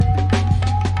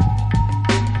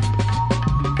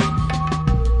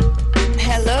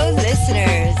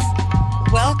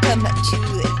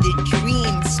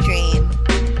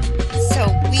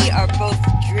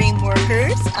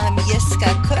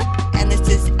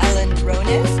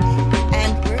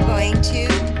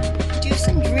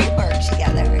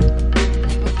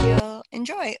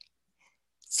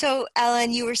So,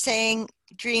 Ellen, you were saying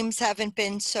dreams haven't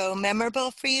been so memorable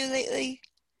for you lately?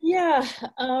 Yeah,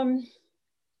 um,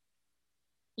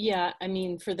 yeah. I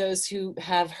mean, for those who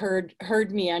have heard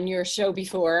me on your show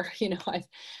before, I've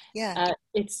Yeah.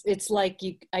 it's like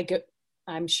I go.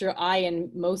 I'm sure I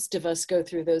and most of us go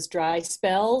through those dry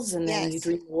spells, and then you Yes.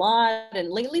 dream a lot.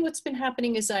 And lately, what's been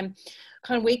happening is I'm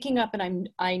kind of waking up, and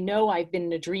I know I've been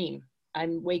in a dream.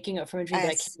 I'm waking up from a dream, but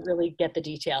I can't Yes. really get the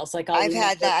details. Like I'll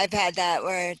remember, I've had that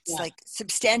where it's yeah, like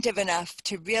substantive enough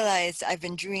to realize I've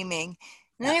been dreaming.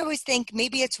 And then yeah. I always think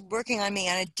maybe it's working on me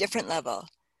on a different level.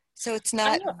 So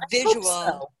I hope so.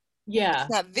 it's Yeah.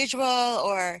 not visual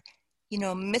or,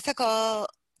 mythical.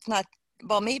 It's not,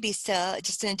 well, maybe still,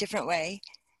 just in a different way.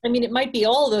 I mean, it might be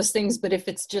all those things, but if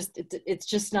it's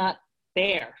just not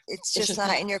there. It's It's just just not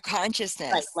not in your right.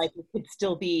 consciousness. Like it could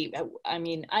still be.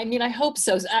 I hope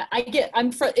so.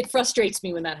 It frustrates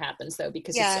me when that happens though,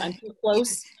 because Yeah. I'm so close.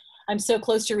 Yes. I'm so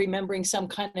close to remembering some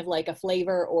kind of like a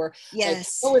flavor or like,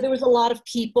 Yes. oh, there was a lot of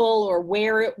people or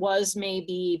where it was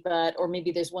maybe, or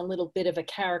maybe there's one little bit of a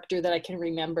character that I can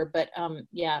remember. But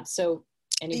yeah. So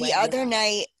The anyway, yeah. other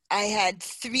night, I had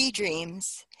three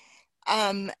dreams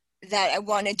um, that I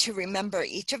wanted to remember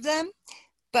each of them,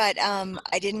 but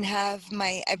I didn't have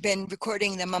I've been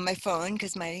recording them on my phone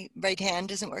because my right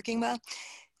hand isn't working well.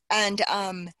 And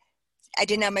I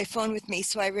didn't have my phone with me.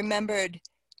 So I remembered,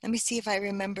 let me see if I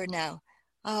remember now.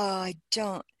 Oh, I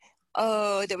don't.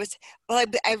 Oh, there was, well,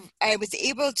 I was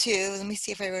able to, let me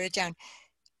see if I wrote it down.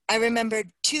 I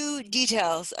remembered two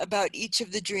details about each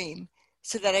of the dream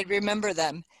so that I'd remember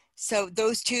them. So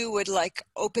those two would like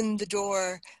open the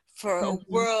door for a Mhm.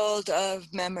 world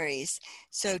of memories.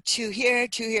 So two here,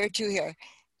 two here, two here.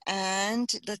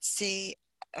 And let's see.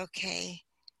 Okay.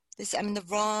 I'm in the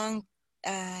wrong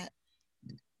uh,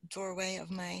 doorway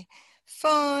of my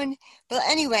phone. But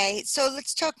anyway, so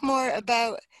let's talk more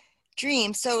about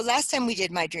dreams. So last time we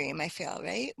did my dream, I feel,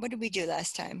 right? What did we do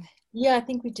last time? Yeah, I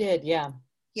think we did. Yeah,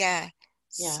 Yeah.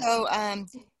 yeah. So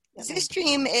That this might.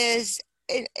 dream is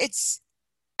it's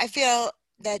I feel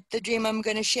that the dream I'm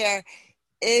going to share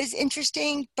is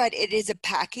interesting, but it is a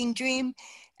packing dream,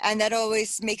 and that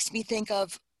always makes me think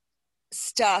of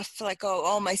stuff like, oh,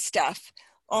 all my stuff,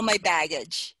 all my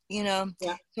baggage,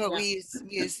 Yeah, so yeah. we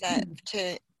use that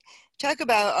to talk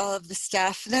about all of the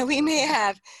stuff that we may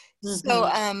have. So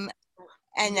Hmm. I'm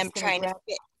and I'm just gonna trying to grab.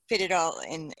 fit it all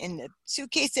in the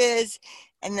suitcases,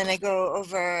 and then I go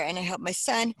over and I help my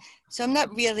son. So I'm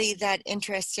not really that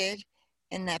interested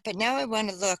in that, but now I want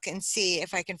to look and see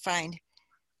if I can find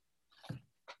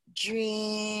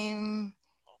dream.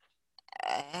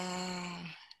 uh,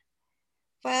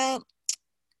 well,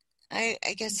 I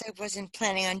guess I wasn't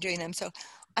planning on doing them, so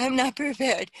I'm not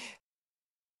prepared.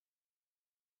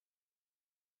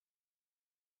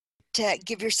 To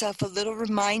give yourself a little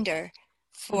reminder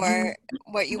Hmm. for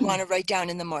what you want to write down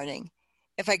in the morning.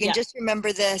 If I can Yeah. just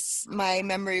remember this, my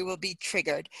memory will be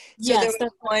triggered. So there Yes, was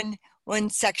that's one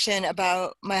section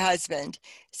about my husband.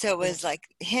 So it yeah. was like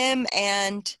him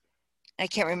and I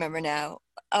can't remember now.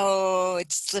 Oh,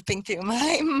 it's slipping through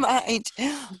my mind.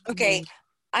 Okay, Mhm.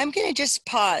 I'm gonna just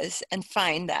pause and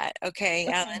find that. Okay,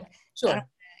 Alan. Okay. I don't Sure.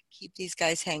 keep these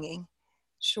guys hanging.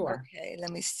 Sure. Okay,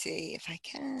 let me see if I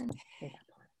can. Yeah.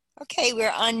 Okay,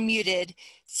 we're unmuted.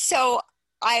 So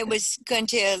I was going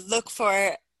to look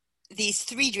for these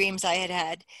three dreams I had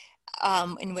had,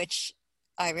 in which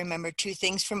I remember two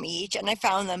things from each, and I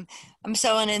found them. I'm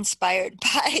so uninspired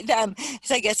by them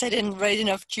because I guess I didn't write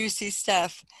enough juicy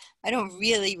stuff. I don't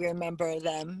really remember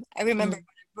them. I remember what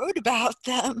I wrote about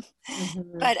them,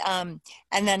 Mm-hmm. but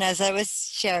and then as I was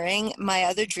sharing, my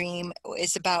other dream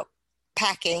is about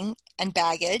packing and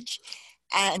baggage,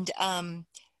 and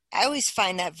I always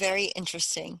find that very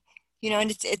interesting.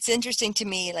 And it's interesting to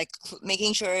me, like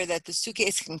making sure that the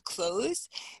suitcase can close,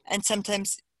 and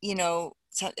sometimes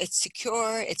it's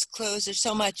secure, it's closed. There's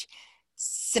so much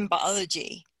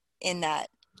symbology in that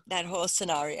whole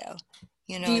scenario.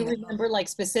 Do you And remember like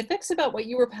specifics about what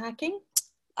you were packing?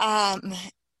 um,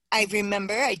 I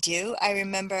remember, I do. I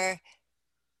remember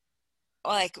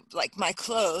like my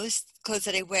clothes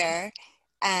that I wear,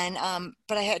 and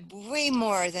but I had way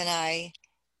more than I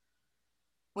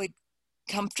would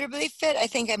comfortably fit. I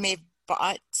think I may have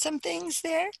bought some things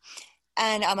there.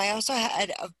 And I also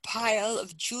had a pile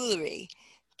of jewelry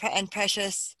and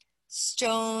precious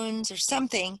stones or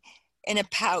something in a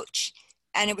pouch.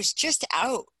 And it was just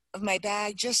out of my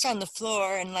bag, just on the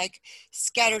floor and like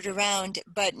scattered around,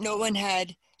 but no one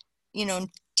had, you know,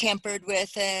 tampered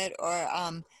with it, or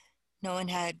no one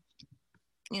had,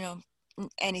 you know,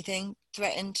 anything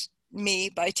threatened me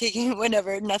by taking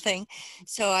whatever, nothing.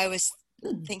 So I was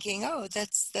Hmm. thinking, oh,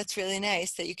 that's really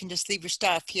nice that you can just leave your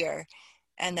stuff here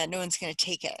and that no one's going to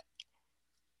take it.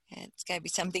 It's got to be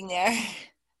something there.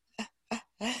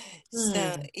 So,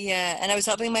 Hmm. yeah, and I was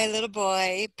helping my little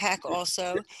boy pack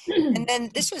also. And then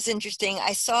this was interesting.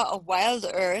 I saw a Wild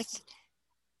Earth.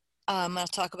 I'll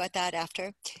talk about that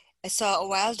after. I saw a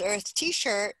Wild Earth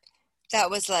t-shirt that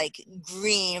was like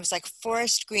green. It was like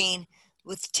forest green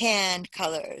with tan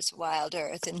colors, Wild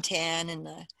Earth and tan and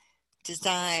the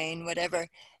design, whatever.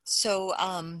 So,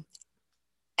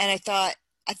 and I thought,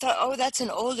 oh, that's an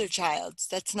older child's.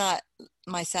 That's not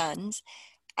my son's.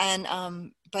 And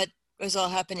but it was all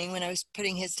happening when I was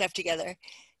putting his stuff together.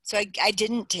 So I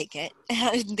didn't take it.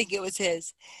 I didn't think it was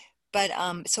his. But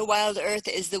so Wild Earth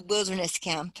is the wilderness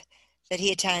camp that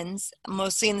he attends,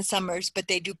 mostly in the summers, but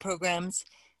they do programs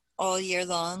all year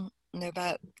long. And they're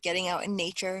about getting out in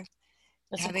nature,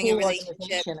 That's a having a cool relationship,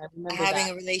 organization. I remember having that.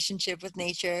 a relationship with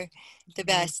nature. The Mhm.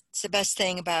 best. It's the best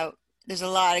thing about. There's a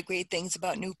lot of great things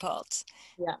about New Paltz.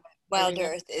 Yeah, I Wild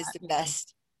remember Earth is that. the Yeah,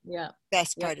 yeah,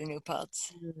 best yep. part of New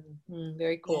Paltz.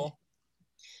 Very Yeah. cool.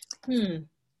 Hmm.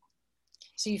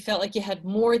 So you felt like you had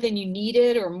more than you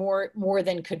needed, or more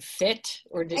than could fit,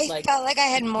 or did I like? felt like I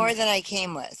had more than I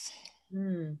came with.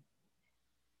 Hmm.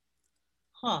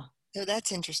 Huh. So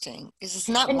that's interesting because it's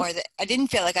not And more that I didn't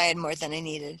feel like I had more than I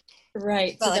needed. I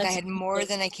right, so felt like I that's had more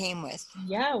than I came with.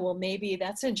 yeah. Well, maybe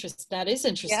that's interesting. That is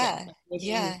interesting. Yeah. Like maybe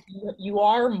Yeah. you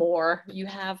are more. You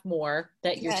have more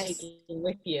that you're Yes. taking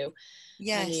with you.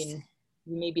 I Yes. mean,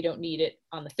 you maybe don't need it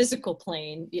on the physical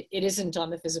plane. It isn't on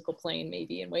the physical plane.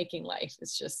 Maybe in waking life,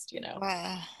 it's just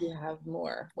Wow. you have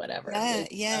more, whatever, Yeah. wisdom,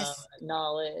 Yes.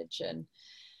 knowledge, and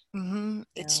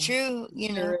It's true.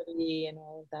 maturity, and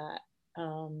all of that.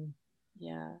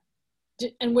 Yeah.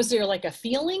 And was there like a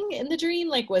feeling in the dream?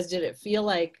 Like, did it feel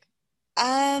like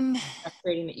Um,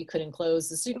 frustrating that you couldn't close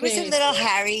the it was a suitcase? little Or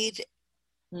harried.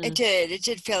 It hmm, did. It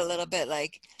did feel a little bit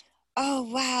like, oh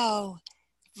wow,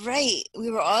 right.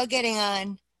 We were all getting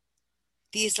on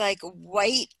these like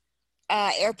white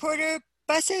airporter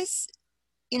buses,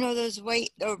 those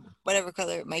white or whatever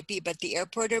color it might be, but the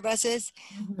airporter buses,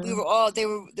 we mhm, were all there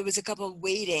was a couple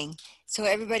waiting. So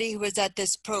everybody who was at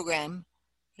this program,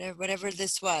 whatever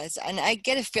this was, and I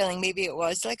get a feeling maybe it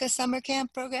was like a summer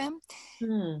camp program.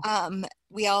 hmm,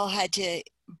 We all had to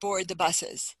board the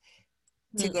buses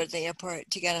to hmm, go to the airport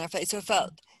to get on our flight. So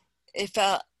it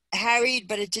felt harried,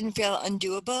 but it didn't feel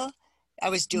undoable. I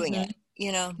was doing mhm, it.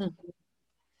 mhm.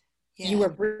 You Yeah. were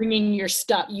bringing your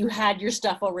stuff. You had your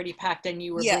stuff already packed, and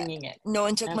you were Yeah. bringing it. No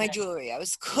one took my Okay. jewelry. I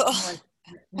was cool. No one.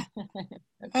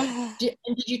 Okay.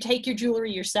 And did you take your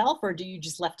jewelry yourself, or do you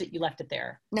just left it? You left it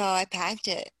there. No, I packed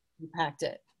it. You packed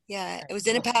it. Yeah, Right. it was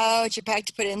in a pouch. I packed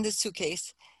to put it in the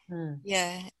suitcase. Hmm.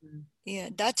 Yeah, Hmm. yeah.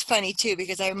 That's funny too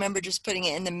because I remember just putting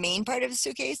it in the main part of the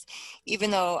suitcase,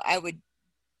 even though I would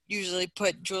usually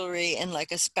put jewelry in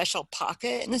like a special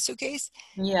pocket in the suitcase,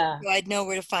 Yeah. so I'd know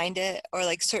where to find it, or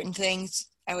like certain things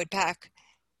I would pack,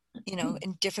 Hmm.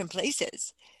 in different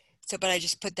places. So, but I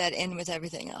just put that in with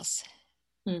everything else.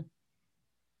 Hmm.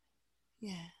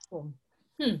 Yeah, Cool.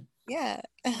 Hmm. yeah,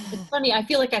 It's funny. I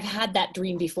feel like I've had that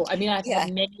dream before. I mean, I've had yeah.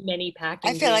 many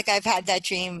I packing feel dreams. like I've had that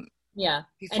dream Yeah,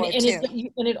 and before and too.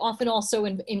 it often also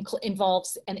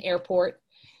involves an airport.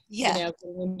 Yeah,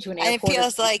 Going into an and it airport or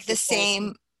feels like the something.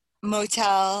 same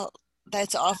motel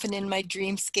that's often in my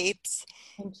dreamscapes.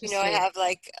 I Interesting. have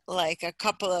like a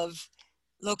couple of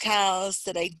locales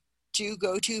that I do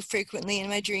go to frequently in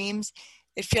my dreams.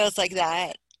 It feels like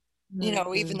that, even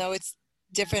Mm-hmm. though it's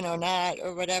different or not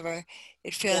or whatever,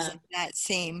 it feels Yeah. like that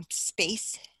same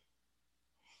space.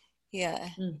 Yeah.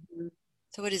 Mm-hmm.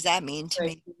 So what does that mean to Right.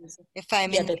 me? If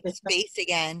I'm Yeah, in that that space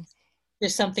again?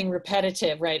 there's something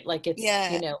repetitive, right? Like it's,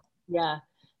 Yeah. yeah,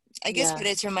 I guess yeah. what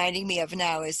it's reminding me of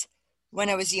now is when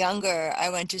I was younger, I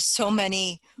went to so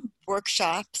many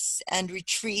workshops and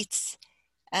retreats,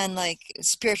 and like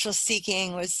spiritual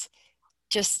seeking was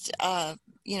just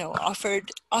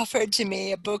offered to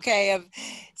me a bouquet of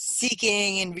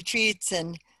seeking and retreats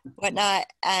and whatnot,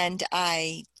 and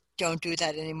I don't do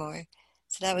that anymore.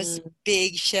 So that was a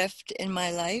big shift in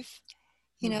my life,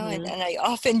 and, Mm-hmm. and I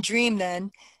often dream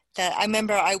then that I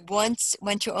remember I once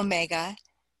went to Omega.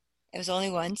 It was only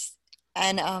once,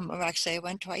 and or actually I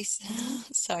went twice.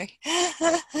 Sorry.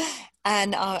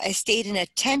 And I stayed in a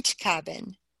tent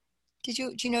cabin. Do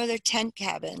you know they're tent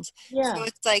cabins? So Yeah.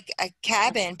 it's like a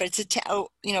cabin, but it's a tent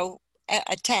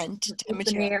Open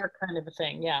temperature. air kind of a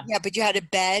thing. Yeah. Yeah, but you had a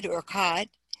bed or a cot.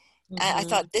 And I Mm-hmm.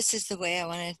 thought this is the way I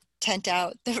want to tent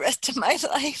out the rest of my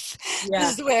life. This Yeah.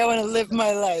 is the way I want to live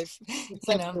my life, It's you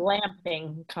like know.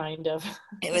 glamping kind of.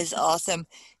 It was awesome.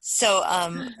 So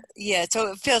yeah,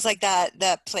 so it feels like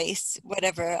that place,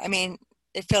 whatever. I mean,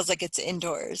 it feels like it's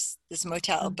indoors, this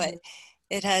motel, but Mhm.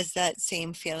 it has that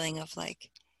same feeling of like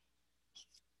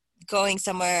going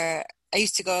somewhere. I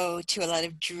used to go to a lot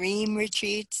of dream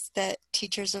retreats that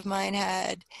teachers of mine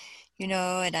had,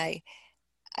 and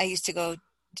I used to go to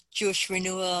Jewish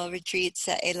renewal retreats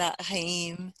at Eilat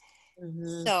Chaim.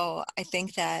 Mhm. So I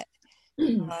think that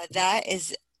that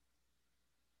is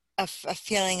a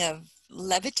feeling of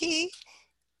levity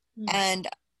and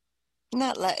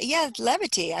not yeah,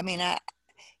 levity. I mean,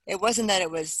 it wasn't that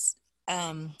it was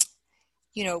um,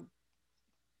 you know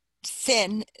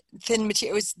thin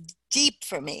material. It was deep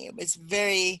for me. It was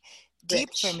very deep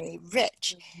for Rich. me,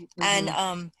 rich. And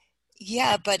Hmm.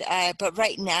 yeah, but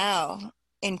right now,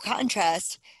 in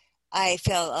contrast, I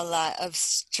feel a lot of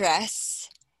stress,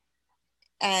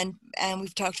 and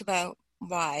we've talked about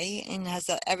why, and has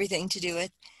everything to do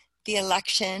with the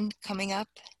election coming up,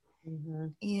 Hmm.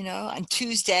 on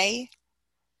Tuesday.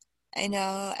 I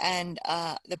know, and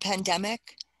the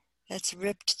pandemic that's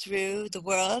ripped through the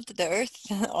world, the earth,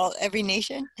 every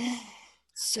nation.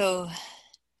 So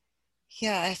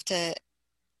yeah, I have to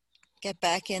get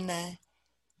back in the.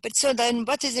 But so then,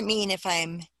 what does it mean if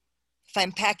I'm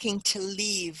packing to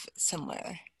leave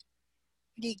somewhere?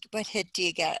 What hit do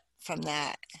you get from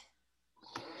that?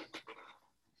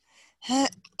 Yeah.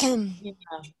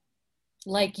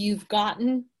 Like you've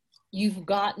gotten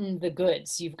the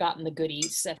goods, you've gotten the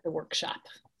goodies at the workshop,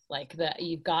 like that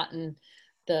you've gotten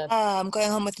the, I'm going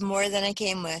home with more than I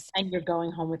came with. and you're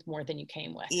going home with more than you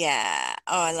came with. Yeah.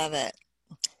 Oh, I love it.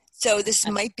 So Yeah. this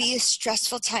might be a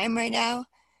stressful time right now.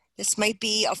 This might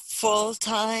be a full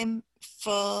time,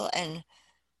 full and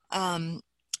um,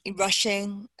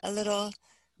 rushing a little.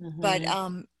 But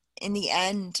Hmm. in the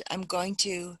end, I'm going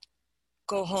to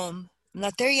go home. I'm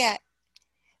not there yet,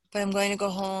 but I'm going to go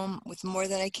home with more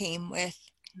than I came with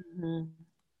Hmm.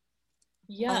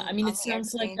 Yeah, I on, mean, on it the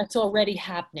sounds like airplane. that's already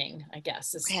happening, I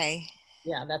guess. Okay.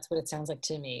 Yeah, that's what it sounds like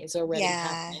to me. It's already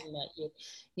Yeah. happening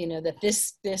that that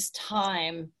this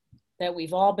time that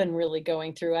we've all been really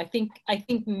going through. I think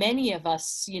many of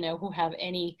us, who have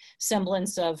any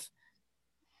semblance of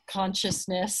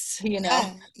consciousness,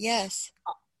 Yeah. Yes.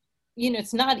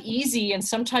 it's not easy, and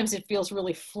sometimes it feels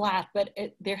really flat, but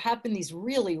there have been these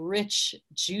really rich,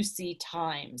 juicy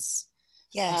times.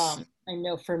 Yes. I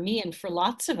know for me and for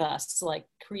lots of us, like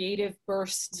creative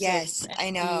bursts of Yes. I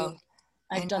energy. know. And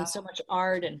I I've done know. so much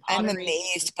art and I'm pottery.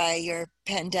 amazed by your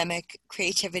pandemic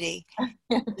creativity.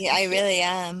 Yeah, I Thank you. really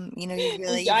am. You've I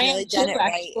really am done too, it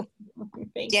right. actually.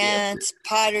 Thank you. Dance,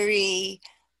 pottery,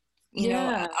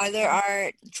 Yeah. other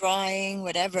art, drawing,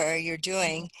 whatever you're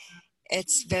doing.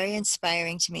 It's very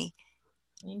inspiring to me.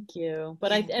 Thank you.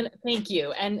 But Yeah. and thank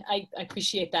you. And I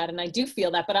appreciate that. And I do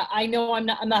feel that, but I know I'm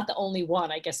not the only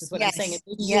one, I guess is what I'm saying. Yes.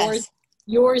 Maybe yours, Yes.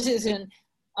 yours isn't,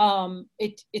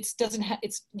 it doesn't have,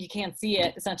 you can't see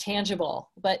it. It's not tangible,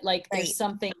 but like there's Right.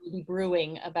 something maybe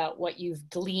brewing about what you've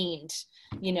gleaned,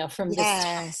 from this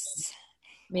time, Yes.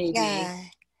 maybe. Yeah.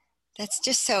 That's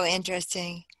just so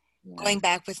interesting. Yeah. Going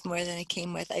back with more than I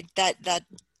came with. That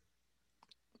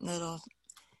little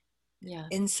Yeah.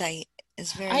 insight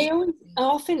is I very always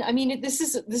often, I mean, this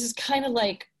is kind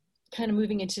of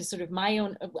moving into sort of my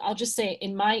own. I'll just say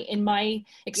in my yeah.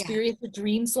 experience with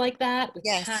dreams like that, with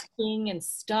Yes. packing and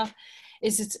stuff,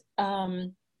 is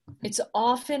it's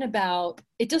often about.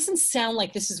 It doesn't sound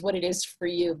like this is what it is for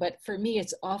you, but for me,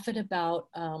 it's often about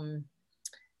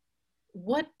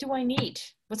what do I need?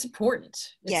 What's important?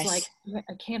 It's like Yes.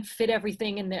 I can't fit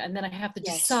everything in there, and then I have to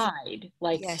Yes. decide.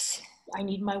 Like Yes. I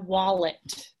need my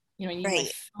wallet. I need my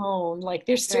Right. phone. Like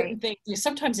there's Right. certain things.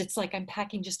 Sometimes it's like I'm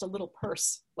packing just a little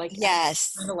purse. Like I'm trying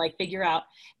Yes. to like figure out,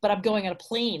 but I'm going on a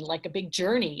plane, like a big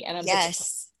journey, and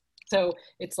Yes. so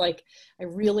it's like I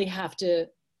really have to.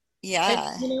 And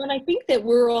Yeah. and I think that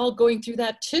we're all going through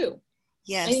that too. I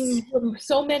Yes. mean,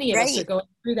 so many of us are Right. going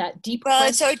through that deep Well,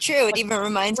 it's question. so true. It What's even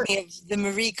reminds me important? of the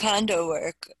Marie Kondo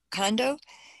work. Kondo,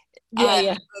 Yeah,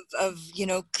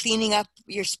 yeah, cleaning up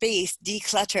your space, yeah,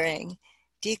 decluttering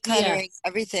yeah,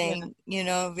 everything,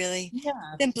 really yeah.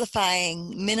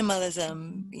 simplifying,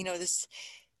 minimalism, Mhm. Yeah,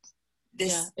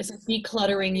 this it's like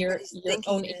decluttering your everybody's your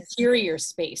thinking own this. interior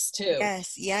space too.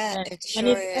 Yes, yeah, and it and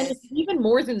sure it's and is. it's even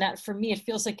more than that for me. It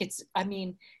feels like it's, I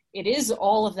mean, it is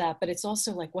all of that, but it's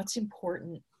also like what's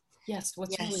important. Yes,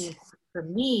 what's really Yes, important for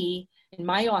me in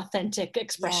my authentic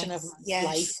expression of yes, my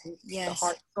life, yes, the yes,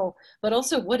 heart, soul, but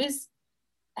also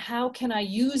how can I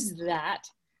use that,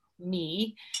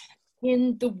 me,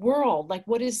 in the world? Like,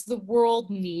 what does the world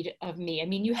need of me? I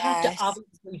mean, you have to Yes.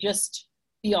 obviously just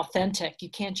be authentic. You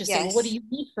can't just say, well, what do Yes. you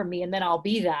need from me? And then I'll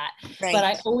be that. But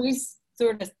Right. I always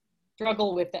sort of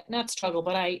struggle with that. Not struggle,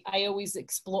 but I always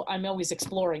explore, I'm always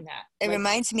exploring that. It Like,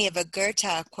 reminds me of a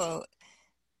Goethe quote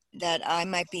that I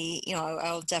might be,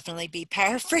 I'll definitely be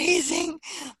paraphrasing,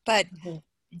 but mhm.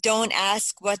 don't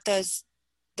ask what does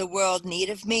the world need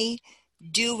of me.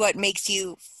 Do what makes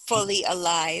you fully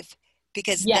alive,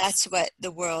 because Yes, that's what the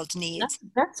world needs.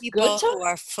 that's good. People who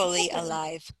are fully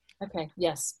alive. Okay,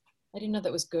 yes. I didn't know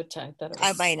that was good. I thought it I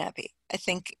was. might not be. I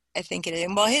think it is.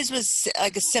 Well, his was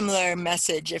like a similar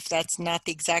message, if that's not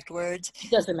the exact words. It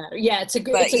doesn't matter. Yeah, But it's a it's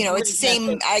the great same.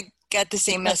 message. I got the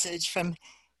same message from.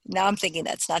 Now I'm thinking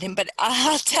that's not him, but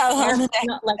I'll tell him.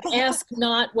 Ask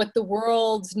not what the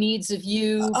world needs of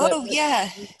you, but Oh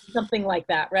yeah. something like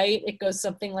that, right? It goes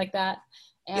something like that.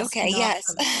 Ask Okay. not Yes.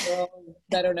 of the world.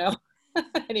 I don't know.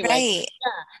 Anyway, Right.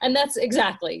 yeah, and that's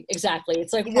exactly. It's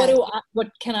like, Yeah. what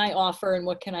can I offer and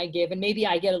what can I give? And maybe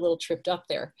I get a little tripped up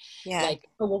there, Yeah. like,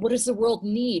 oh well, what does the world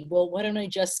need? Well, why don't I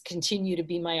just continue to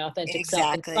be my authentic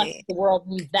self and trust Exactly. the world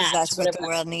needs Because that, that's what whatever the that.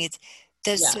 world needs.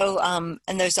 There's Yeah. so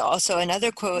and there's also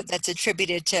another quote that's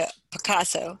attributed to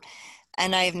Picasso,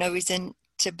 and I have no reason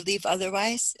to believe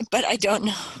otherwise, but I don't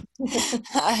know.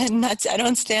 I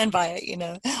don't stand by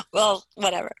it. Well,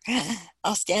 whatever.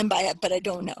 I'll stand by it, but I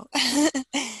don't know.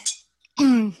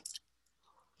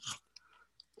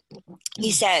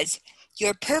 He says,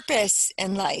 your purpose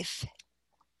in life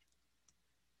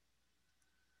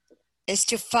is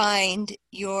to find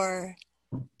your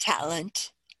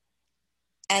talent,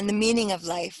 and the meaning of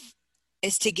life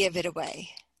is to give it away.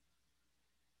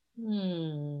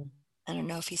 Hmm. I don't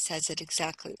know if he says it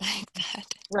exactly like that.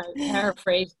 Right,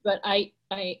 paraphrase, but I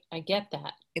get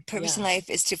that. Your purpose Yeah, in life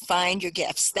is to find your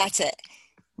gifts. That's it,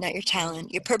 not your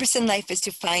talent. Your purpose in life is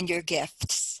to find your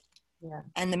gifts, yeah,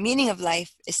 and the meaning of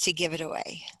life is to give it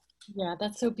away. yeah.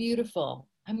 That's so beautiful.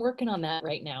 I'm working on that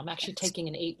right now. I'm actually That's taking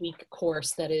an 8-week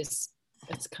course that's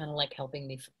kind of like helping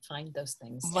me find those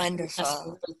things. Asking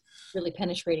wonderful. really, really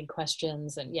penetrating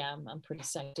questions, and yeah, I'm pretty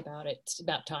psyched about it. It's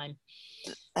about time.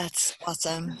 That's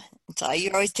awesome. So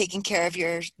you're always taking care of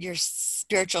your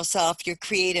spiritual self, your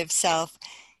creative self.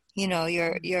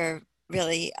 You're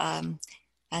really.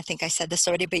 I think I said this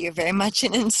already, but you're very much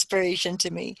an inspiration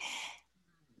to me.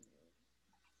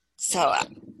 So, Thank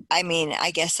you. I mean,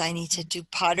 I guess I need to do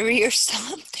pottery or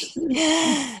something.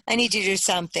 I need to do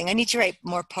something. I need to write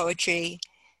more poetry.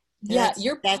 Yeah, That's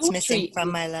your that's missing poetry from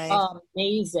is my life.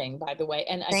 amazing, by the way.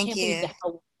 And I Thank can't believe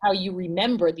you. how you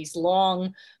remember these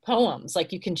long poems.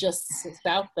 Like you can just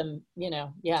spout them,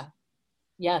 Yeah.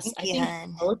 Yes, Thank I you, think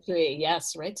hon. poetry.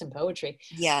 Yes, write some poetry.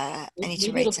 Yeah, I need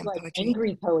to Maybe write it'll be some like poetry.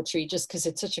 angry poetry, just because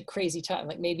it's such a crazy time.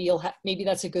 Like maybe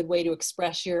that's a good way to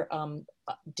express your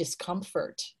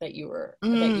discomfort that you were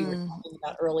Mm, talking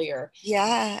about earlier.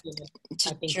 yeah,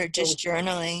 I think just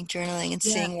journaling, and yeah,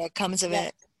 seeing what comes of yeah,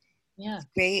 it. yeah.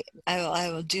 Great. I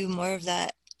will do more of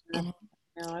that. Yeah.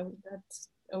 No, that's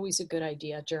always a good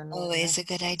idea, journaling. Always a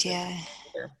good idea.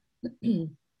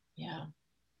 Yeah.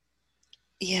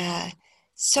 Yeah.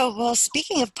 So, well,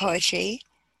 speaking of poetry,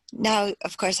 now,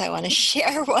 of course, I want to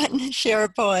share a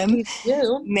poem. Please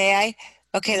do. May I?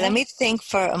 Okay, let Yeah. me think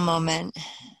for a moment.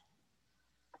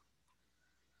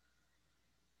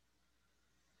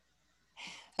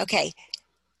 Okay,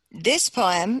 this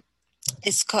poem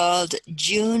is called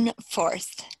June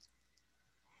 4th.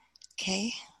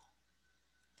 Okay.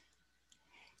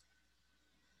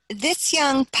 This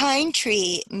young pine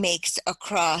tree makes a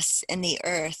cross in the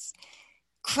earth,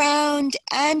 crowned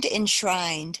and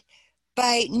enshrined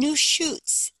by new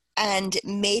shoots and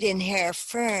maidenhair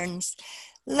ferns,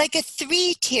 like a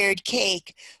three-tiered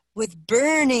cake with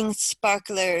burning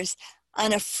sparklers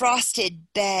on a frosted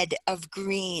bed of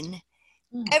green.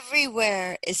 Mm.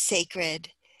 Everywhere is sacred.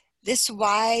 This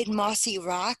wide mossy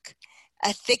rock,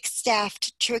 a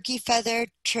thick-staffed turkey feather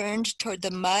turned toward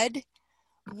the mud.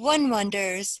 One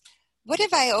wonders, what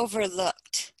have I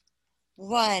overlooked?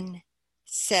 One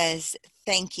says,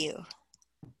 thank you.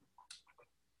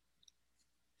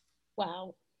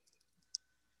 Wow.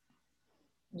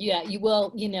 Yeah, you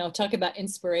will, talk about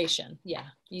inspiration. Yeah,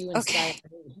 you inspire Okay.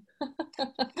 me.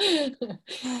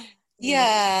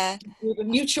 Yeah. We have a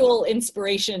mutual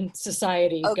inspiration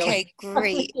society going Okay, on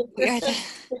great. We here. are the,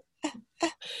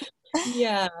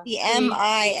 Yeah, the great.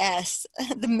 MIS,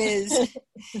 the Ms.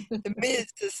 The Ms.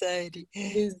 Society.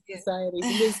 Ms. Yeah, Society,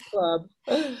 the Ms. Club.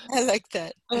 I like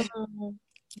that. Um,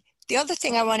 The other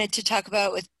thing I wanted to talk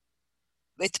about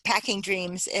with packing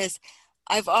dreams is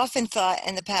I've often thought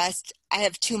in the past I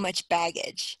have too much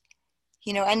baggage.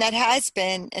 and that has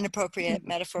been an appropriate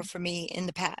metaphor for me in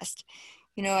the past.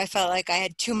 I felt like I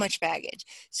had too much baggage.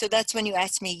 So that's when you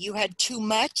asked me, you had too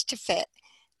much to fit.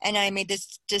 And I made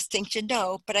this distinction,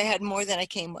 no, but I had more than I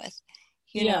came with.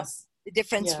 Yes. The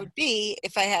difference Yeah. would be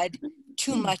if I had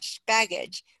too much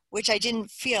baggage, which I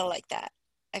didn't feel like that.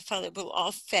 I felt it will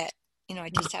all fit. I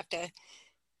just have to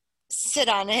sit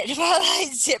on it while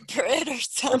I zipper it or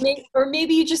something. Or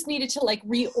maybe you just needed to like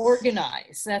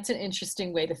reorganize. That's an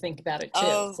interesting way to think about it too.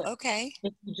 Oh, It's like okay.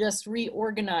 if you just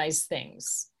reorganize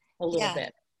things a little Yeah.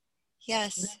 bit.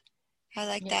 Yes. I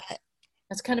like Yeah. that.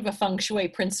 That's kind of a feng shui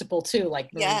principle too,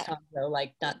 like Marie Yeah. Kondo,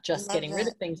 like not I just love getting rid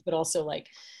that. of things, but also like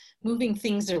moving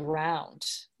things around.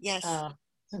 Yes. Um,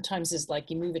 Sometimes it's like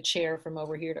you move a chair from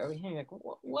over here to over here, like,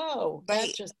 whoa, that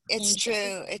Right. just It's changed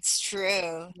everything. true. It's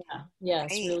true. Yeah, yeah,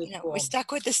 it's Right. really We're cool.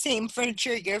 stuck with the same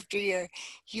furniture year after year.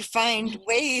 You find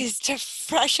ways to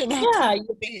freshen up Yeah,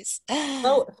 the you space.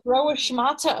 throw a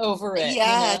schmata over it, Yeah,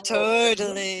 or move that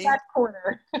totally.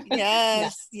 corner. Yeah,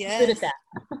 Yes, I'm good yes. at that.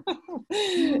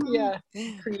 Yeah,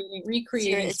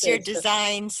 recreating It's your space.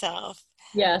 design self.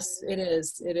 Yes, it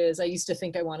is. It is. I used to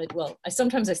think I wanted, well, I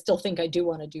still think I do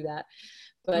want to do that,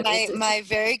 but it's My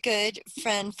very good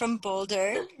friend from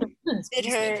Boulder did excuse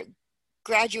me. her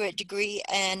graduate degree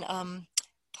in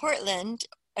Portland,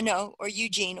 no, or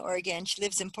Eugene, Oregon. She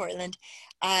lives in Portland,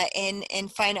 in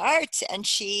fine arts, and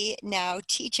she now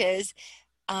teaches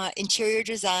interior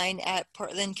design at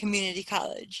Portland Community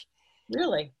College.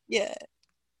 Really? Yeah,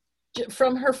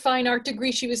 From her fine art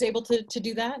degree, she was able to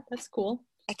do that? That's cool.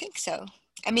 I think so.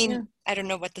 I mean, Yeah. I don't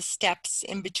know what the steps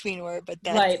in between were,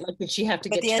 Right. Like, did she have to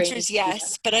but get the answer training is to do that?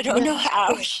 yes, but I don't Yeah. know how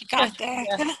Cool. she Yeah. got there.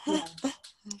 Yeah. Yeah.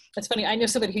 That's funny. I know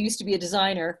somebody who used to be a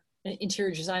designer, an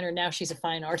interior designer. Now she's a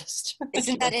fine artist.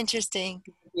 Isn't She that went interesting?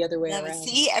 the other way Love it. around.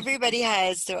 See, everybody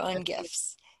has their own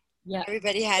gifts. Yeah.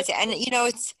 Everybody has it. And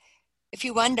it's, if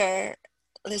you wonder,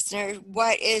 listener,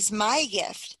 what is my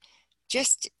gift?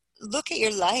 Just look at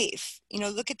your life,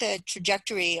 look at the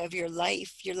trajectory of your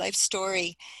life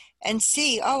story, and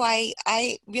see, oh,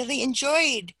 I really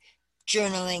enjoyed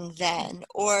journaling then,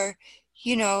 or,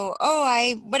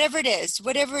 oh, whatever it is,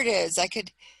 I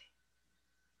could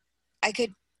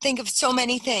think of so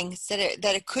many things that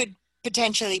it could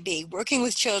potentially be working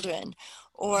with children,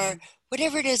 or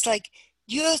whatever it is. Like,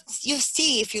 you'll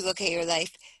see, if you look at your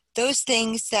life, those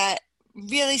things that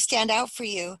really stand out for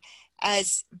you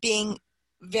as being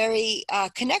very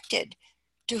connected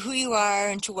to who you are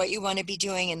and to what you want to be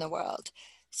doing in the world.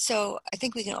 So I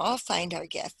think we can all find our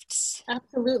gifts.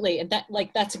 Absolutely. And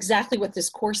that's exactly what this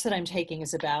course that I'm taking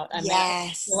is about. I mean, I feel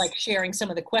Yes. like sharing some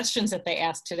of the questions that they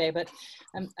asked today, but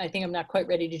I think I'm not quite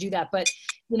ready to do that. But,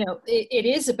 it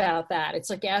is about that. It's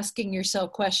like asking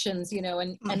yourself questions,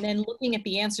 and then looking at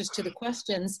the answers to the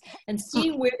questions and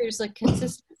seeing where there's like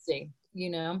consistency,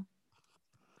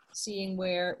 seeing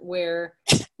where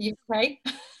you, right?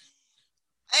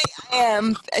 I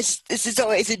am. This is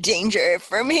always a danger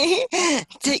for me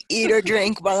to eat or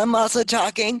drink while I'm also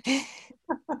talking. I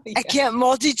Yeah. can't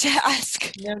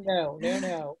multitask. No, no, no,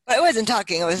 no. I wasn't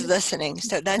talking, I was listening,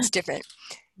 so that's different.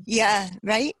 Yeah,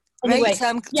 right? Right? Anyway,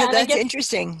 So yeah, and I that's guess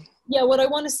interesting. yeah, what I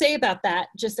want to say about that,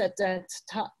 just that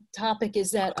topic,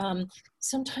 is that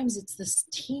sometimes it's this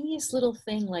teeniest little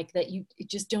thing like that you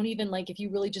just don't even like. If you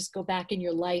really just go back in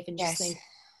your life and just Yes. think,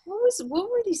 what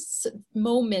were these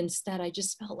moments that I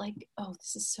just felt like, oh,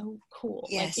 this is so cool.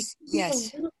 Like it Yes. could be the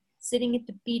Yes. little sitting at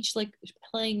the beach, like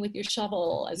playing with your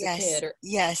shovel as a Yes. kid, or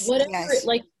Yes. whatever it Yes.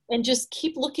 like, and just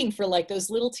keep looking for like those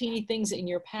little teeny things in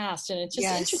your past, and it's just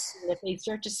Yes. interesting that they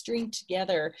start to string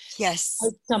together Yes.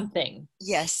 like something.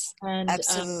 Yes. And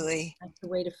Absolutely. that's the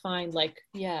way to find like,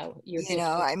 yeah, your You gift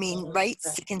know, of I mean, right?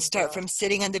 expressing It can start yourself. from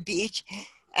sitting on the beach,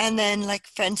 and then, like,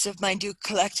 friends of mine do,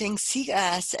 collecting sea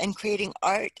glass and creating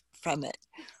art from it.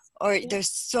 Or Yeah, there's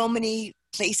so many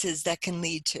places that can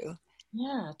lead to.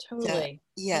 yeah, So, totally, totally.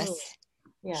 yes.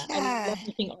 Yeah, I Yeah. love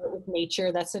making art with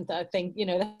nature. That's a thing,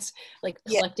 that's like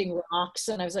Yeah. collecting rocks.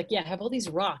 And I was like, yeah, I have all these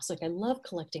rocks. Like I love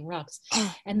collecting rocks.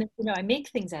 And then, I make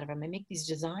things out of them. I make these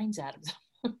designs out of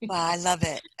them. Wow, I love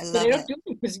it. I But I love don't it. do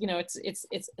it because,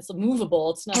 it's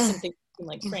movable. It's not something you can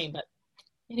like frame. But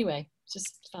anyway, it's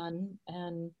just fun.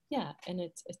 And yeah, and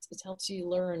it helps you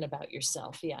learn about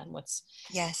yourself. Yeah, and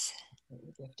Yes. what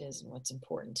your gift is and what's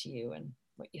important to you and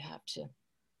what you have to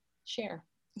share.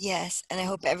 Yes. And I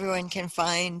hope everyone can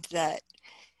find that,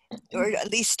 or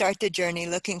at least start the journey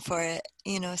looking for it,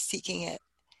 seeking it,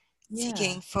 Yeah.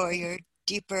 seeking for your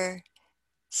deeper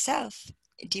self,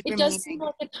 deeper It does seem meaning.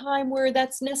 like a time where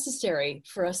that's necessary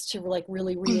for us to like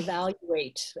really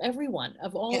reevaluate everyone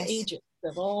of all Yes. ages,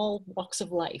 of all walks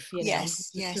of life, Yes.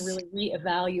 just to Yes. really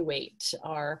reevaluate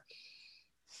our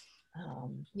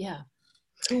Yeah,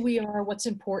 who we are, what's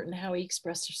important, how we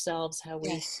express ourselves,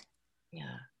 Yes.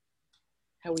 yeah,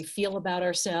 how we feel about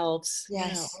ourselves,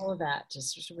 Yes. all of that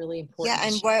just is really Yeah, important to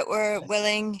and share. what we're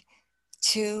willing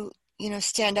to,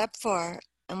 stand up for,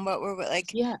 and what we're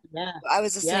like. Yeah, yeah, I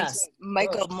was listening to yes. Oh,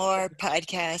 Michael Moore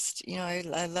podcast.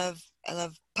 I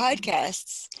love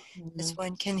podcasts, as mhm.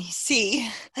 one can see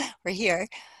or hear.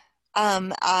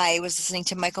 I was listening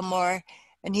to Michael Moore,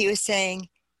 and he was saying,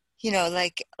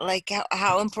 like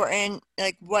how important,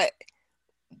 like what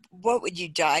would you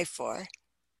die for?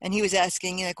 And he was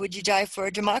asking, like, would you die for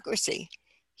democracy?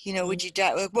 Would you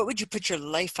die? Like, what would you put your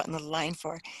life on the line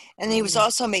for? And he was Mhm.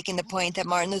 also making the point that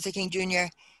Martin Luther King Jr.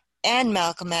 and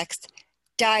Malcolm X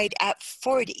died at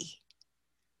 40.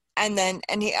 And then,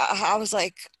 I was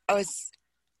like,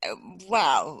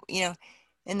 wow,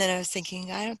 And then I was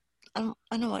thinking, I don't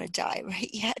want to die right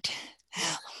yet.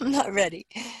 I'm not ready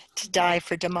to die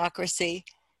for democracy,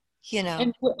 you know.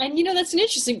 And that's an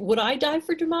interesting, would I die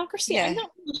for democracy? I'm Yeah,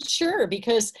 not really sure,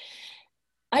 because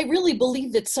I really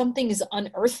believe that something is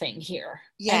unearthing here.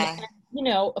 yeah,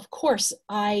 Of course,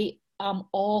 I am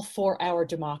all for our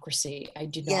democracy. I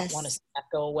do not want to yes, see that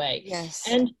go away. yes.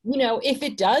 And, if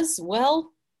it does,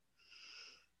 well,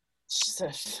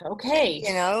 okay,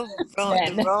 The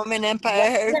then Roman what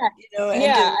Empire, next? Yeah,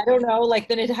 ended. I don't know. Like,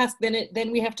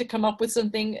 then we have to come up with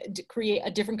something to create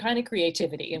a different kind of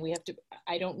creativity. And we have to,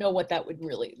 I don't know what that would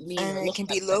really mean And or it look can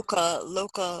be like, but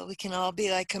local. We can all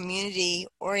be like community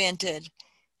oriented,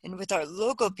 and with our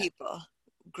local people,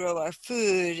 grow our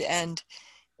food and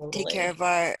take care totally. of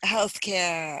our health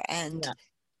care and Yeah.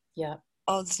 Yeah.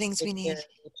 all the things Take we care need. of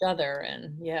each other.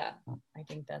 And yeah, I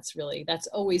think that's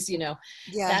always,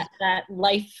 Yeah, that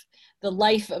life, the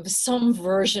life of some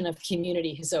version of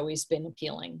community has always been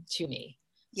appealing to me.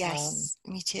 um yes,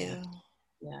 me yeah, too.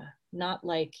 yeah, not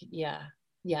like, yeah,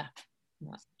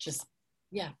 not just,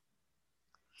 yeah,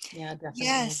 yeah, definitely.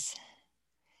 Yes.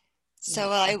 Yeah,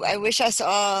 So I wish us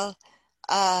all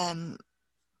um,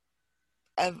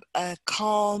 a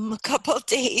calm couple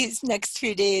days, next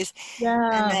few days.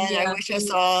 And yeah, then I yeah. wish us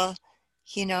all,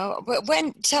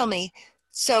 but tell me,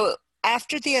 so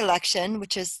after the election,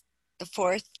 which is the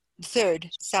fourth,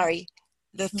 third, sorry,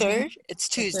 the Mhm. third, it's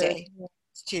The third, Tuesday. yeah,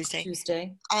 It's Tuesday.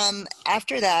 Tuesday.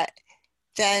 After that,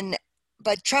 then,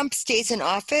 but Trump stays in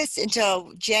office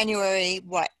until January,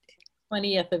 what,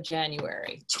 20th of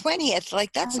January. 20th?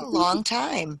 Like, that's I a think, long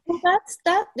time. well, that's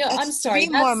that. No, I'm That's sorry.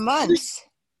 3 more months.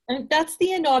 And that's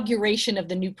the inauguration of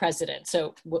the new president.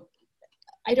 So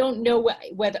I don't know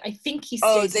whether, I think he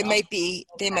Oh, stays in office until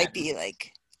they might then. be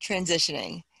like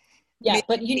transitioning. Yeah, Maybe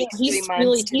but it takes three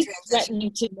months he's to he's transition.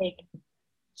 threatening to make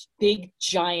big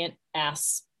giant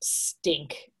ass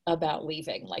stink about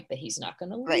leaving, like that he's not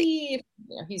going to Right. leave.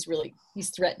 He's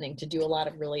threatening to do a lot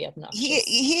of really obnoxious.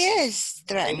 He is Right.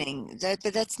 threatening that,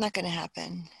 but that's not going to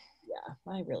happen. Yeah,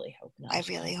 I really hope I not.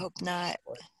 really hope not.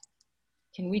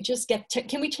 Can we just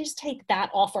take that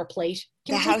off our plate?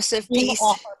 Can The we take House of him Peace,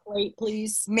 off our plate,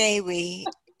 please? may we?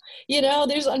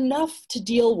 There's enough to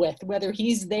deal with, whether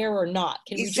he's there or not.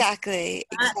 Can we just, Exactly,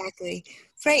 exactly.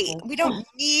 Right. We don't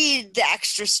need the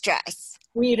extra stress.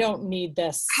 we don't need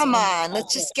this. Come And on,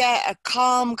 let's just get a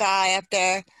calm guy up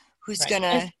there who's right.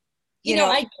 gonna,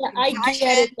 I get compassion,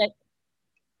 it that,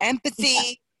 yeah,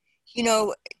 empathy, you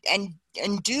know,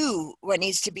 and do what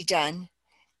needs to be done.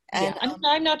 And yeah.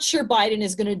 I'm not sure Biden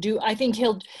is going to do. I think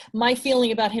my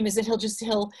feeling about him is that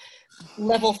he'll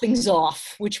level things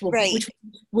off, right,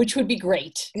 which would be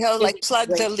great. he'll It like would be plug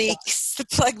the great. leaks,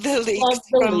 plug the leaks Plug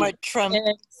the from leak. what Trump,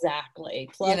 Exactly.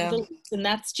 you Plug know. the leaks. And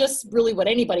that's just really what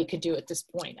anybody could do at this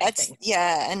point, I That's think.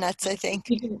 yeah, and that's I think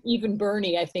Even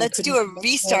Bernie, I think, let's do couldn't do a much more than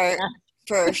restart that.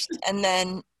 first, and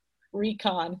then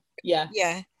Recon. Yeah.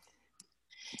 yeah.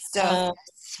 So Uh,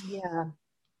 yeah.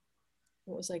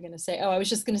 What was I going to say? Oh, I was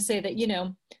just going to say that,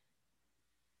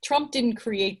 Trump didn't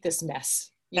create this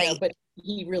mess, right, but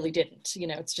he really didn't.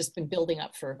 It's just been building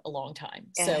up for a long time.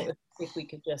 yeah, So if we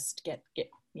could just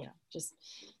just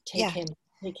take yeah. him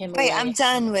take him Right, I'm away.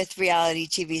 done with reality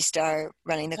TV star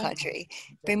running the Oh, country.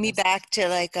 Bring me goodness. back to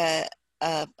like a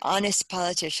honest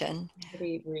politician.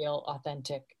 Be real,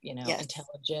 authentic, Yes,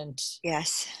 intelligent.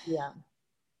 yes. Yeah. Yeah.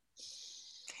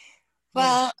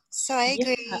 Well, so I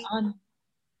Yeah. agree.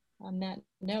 On that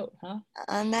note, huh?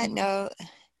 On that note,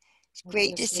 it's I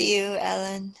great to guess we see you,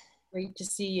 Ellen. Great to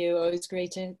see you. Always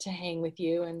great to hang with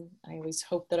you. And I always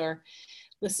hope that our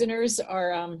listeners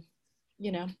are,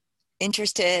 you know,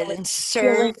 Interested and feeling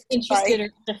served by, interested or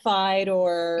edified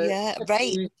or yeah,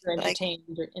 right, amused or like,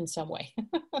 entertained in some way.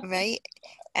 right.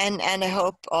 And I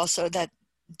hope also that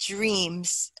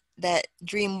that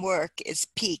dream work is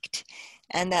peaked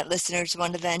and that listeners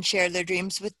want to then share their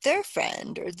dreams with their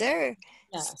friend or their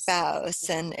Yes. spouse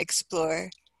and explore.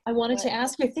 I wanted What to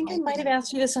ask you, I think I might might have be.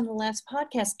 asked you this on the last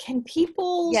podcast. Can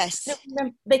people, I don't Yes.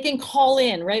 remember, they can call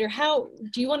in, right? Or how,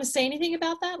 do you want to say anything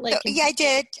about that? So, Like, can yeah, I people,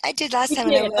 did. I did last you time,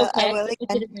 and did, I okay. will I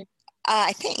again. didn't,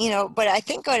 I think, but I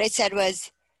think what I said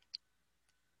was,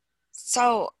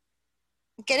 so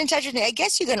get in touch with me. I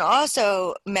guess you can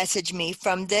also message me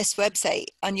from this website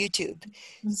on YouTube.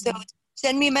 So Mhm.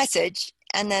 send me a message,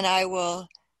 and then I will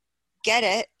get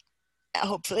it,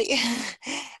 hopefully.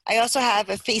 I also have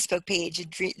a Facebook page,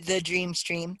 the Dream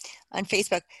Stream on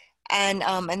Facebook, and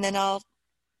then I'll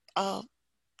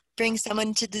bring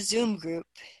someone to the Zoom group.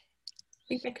 I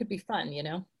think that could be fun,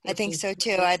 I think working so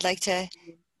too. through. I'd like to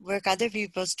work other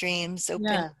people's dreams, open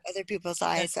Yeah, other people's yeah,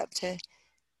 eyes up to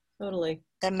totally.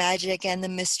 the magic and the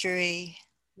mystery.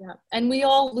 Yeah. And we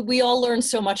all learn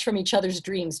so much from each other's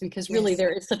dreams because really Yes,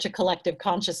 there is such a collective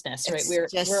consciousness, right? it's We're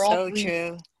just all so dreaming.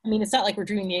 true. I mean, it's not like we're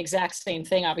doing the exact same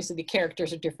thing. Obviously, the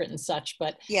characters are different and such,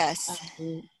 but Yes,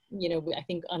 I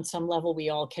think on some level we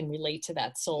all can relate to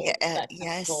that yeah, soul, that kind of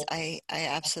yes, soul I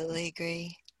absolutely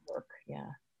agree. work. Yeah,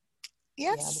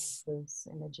 yeah, Yes, those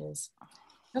images.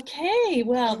 Okay,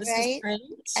 well, all this was right, great,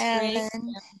 great.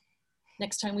 Ellen.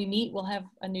 Next time we meet, we'll have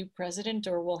a new president,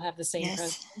 or we'll have the same Yes,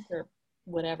 president, or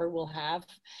whatever we'll have,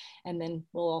 and then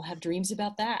we'll all have dreams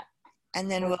about that, and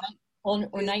then or we'll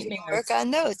or do work nightmares.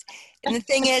 on those. And the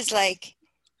thing is, like,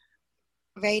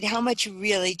 right, how much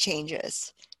really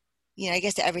changes? I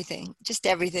guess everything, just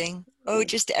everything. Oh,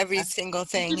 just every single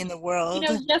thing in Just the world.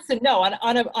 yes and no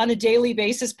on a daily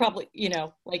basis, probably.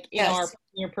 Like in Yes,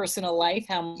 your personal life,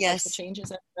 how much it yes.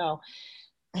 changes. I don't know.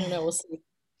 I don't know. We'll see.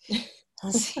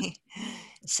 Let's see.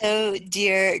 So,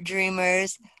 dear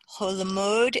dreamers,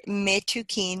 Holomod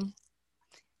Metukin.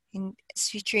 And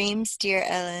sweet dreams, dear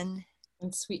Ellen.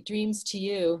 And sweet dreams to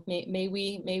you. May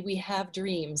we have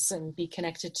dreams and be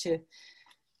connected to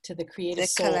the creative The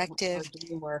soul of our collective,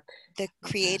 dream work. the Yeah.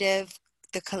 creative,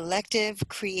 the collective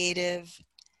creative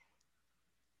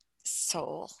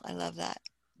soul. I love that.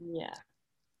 Yeah.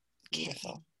 Okay.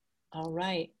 Beautiful. All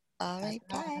right. All Bye right.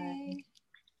 bye. Bye.